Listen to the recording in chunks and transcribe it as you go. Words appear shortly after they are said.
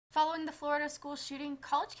Following the Florida school shooting,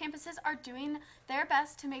 college campuses are doing their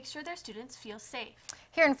best to make sure their students feel safe.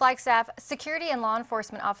 Here in Flagstaff, security and law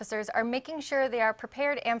enforcement officers are making sure they are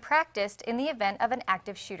prepared and practiced in the event of an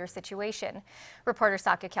active shooter situation. Reporter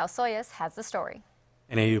Saka Calsoyas has the story.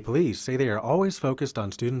 NAU Police say they are always focused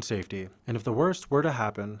on student safety, and if the worst were to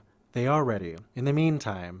happen, they are ready. In the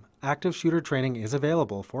meantime, active shooter training is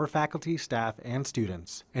available for faculty, staff, and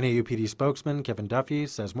students. NAU PD spokesman Kevin Duffy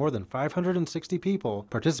says more than 560 people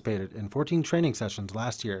participated in 14 training sessions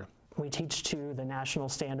last year. We teach to the national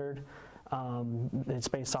standard. It's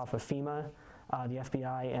based off of FEMA, the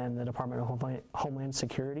FBI, and the Department of Homeland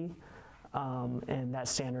Security. And that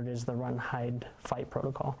standard is the Run, Hide, Fight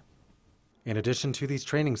protocol. In addition to these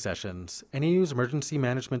training sessions, NAU's Emergency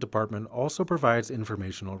Management Department also provides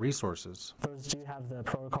informational resources. Those do have the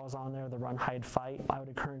protocols on there, the Run, Hide, Fight. I would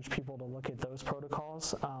encourage people to look at those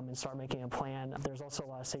protocols and start making a plan. There's also a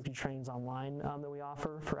lot of safety trainings online that we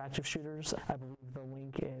offer for active shooters. I believe the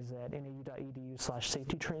link is at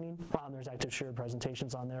nau.edu/safety training. There's active shooter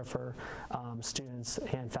presentations on there for students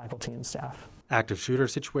and faculty and staff. Active shooter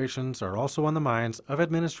situations are also on the minds of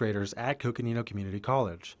administrators at Coconino Community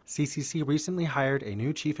College. CCC recently hired a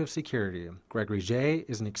new chief of security. Gregory Jay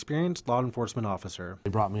is an experienced law enforcement officer. They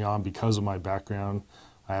brought me on because of my background.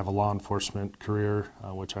 I have a law enforcement career,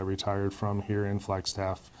 which I retired from here in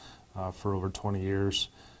Flagstaff for over 20 years.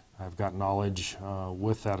 I've got knowledge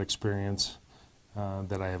with that experience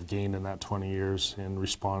that I have gained in that 20 years in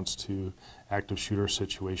response to active shooter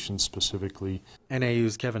situations specifically.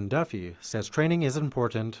 NAU's Kevin Duffy says training is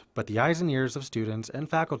important, but the eyes and ears of students and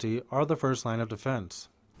faculty are the first line of defense.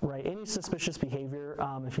 Right, any suspicious behavior,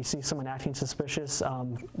 if you see someone acting suspicious,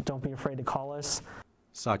 don't be afraid to call us.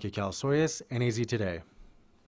 Saki Calsoyas, NAZ Today.